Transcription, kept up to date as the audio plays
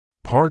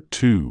Part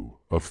 2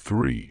 of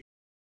 3.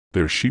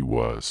 There she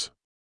was.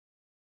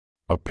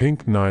 A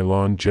pink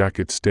nylon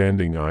jacket,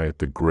 standing I at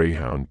the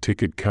Greyhound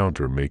ticket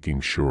counter, making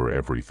sure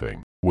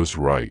everything was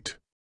right.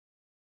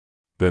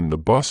 Then the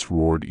bus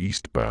roared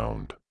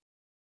eastbound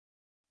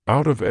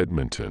out of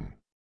Edmonton,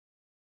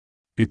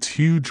 its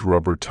huge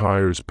rubber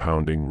tires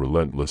pounding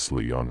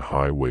relentlessly on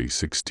Highway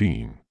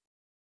 16.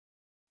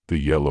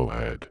 The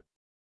Yellowhead.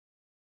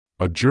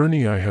 A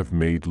journey I have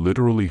made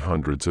literally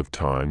hundreds of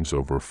times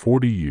over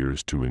 40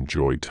 years to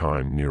enjoy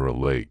time near a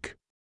lake.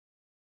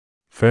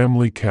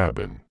 Family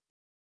cabin.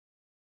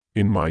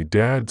 In my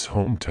dad's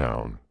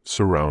hometown,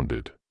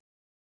 surrounded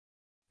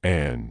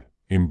and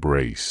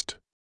embraced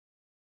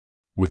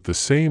with the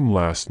same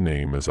last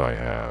name as I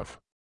have.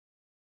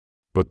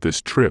 But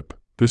this trip,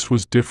 this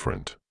was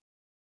different.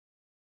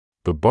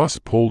 The bus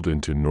pulled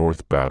into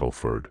North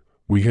Battleford.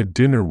 We had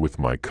dinner with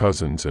my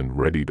cousins and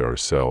readied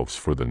ourselves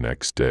for the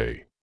next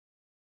day.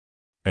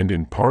 And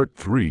in Part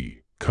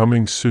 3,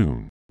 coming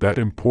soon, that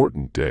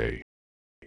important day.